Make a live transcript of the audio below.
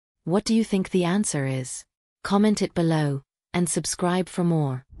What do you think the answer is? Comment it below, and subscribe for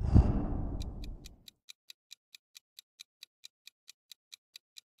more.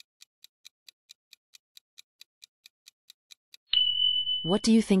 What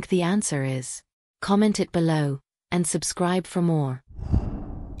do you think the answer is? Comment it below, and subscribe for more.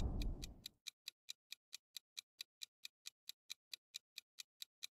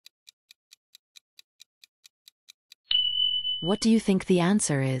 What do you think the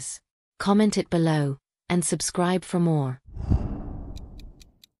answer is? Comment it below, and subscribe for more.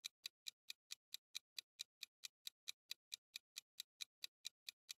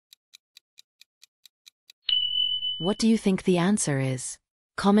 What do you think the answer is?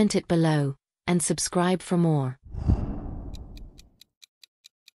 Comment it below, and subscribe for more.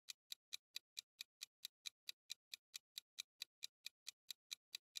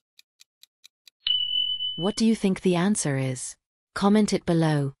 What do you think the answer is? Comment it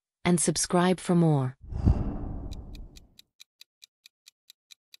below, and subscribe for more.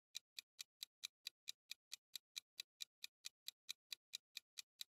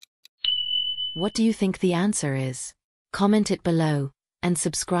 What do you think the answer is? Comment it below, and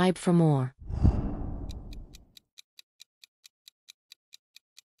subscribe for more.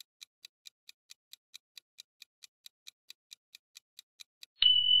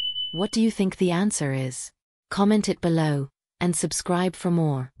 What do you think the answer is? Comment it below, and subscribe for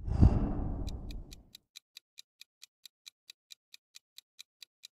more.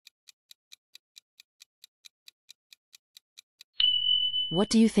 What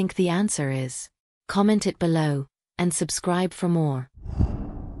do you think the answer is? Comment it below, and subscribe for more.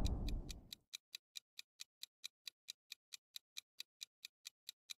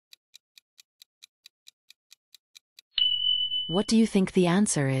 What do you think the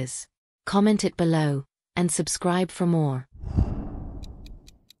answer is? Comment it below, and subscribe for more.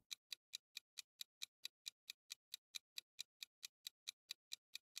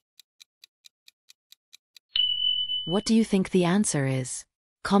 What do you think the answer is?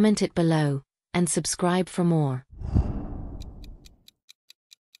 Comment it below, and subscribe for more.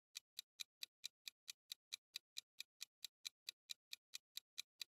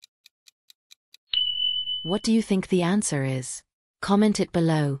 What do you think the answer is? Comment it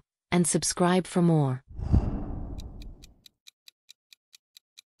below, and subscribe for more.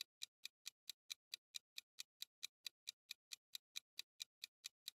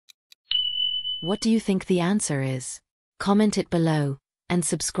 What do you think the answer is? Comment it below, and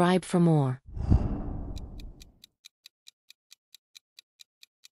subscribe for more.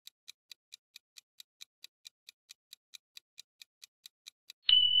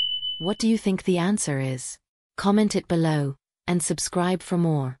 What do you think the answer is? Comment it below, and subscribe for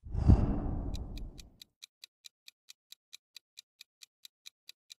more.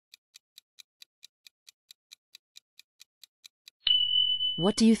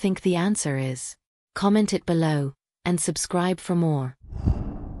 What do you think the answer is? Comment it below, and subscribe for more.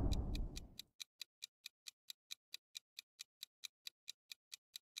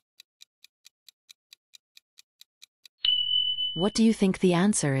 What do you think the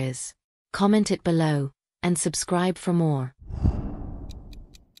answer is? Comment it below, and subscribe for more.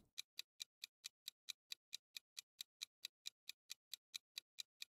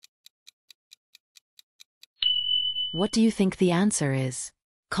 What do you think the answer is?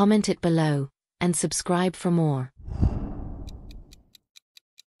 Comment it below, and subscribe for more.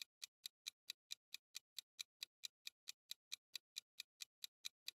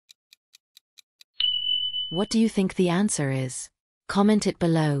 What do you think the answer is? Comment it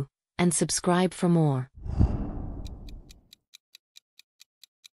below, and subscribe for more.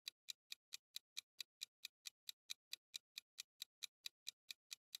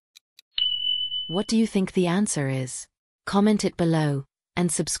 What do you think the answer is? Comment it below, and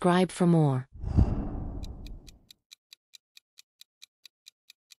subscribe for more.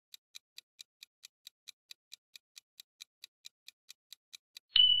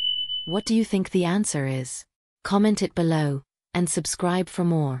 What do you think the answer is? Comment it below, and subscribe for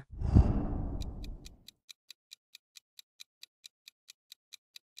more.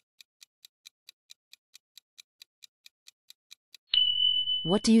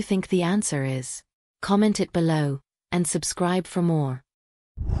 What do you think the answer is? Comment it below, and subscribe for more.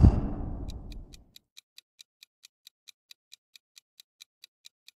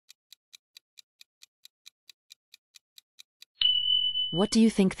 What do you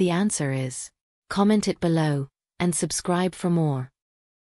think the answer is? Comment it below, and subscribe for more.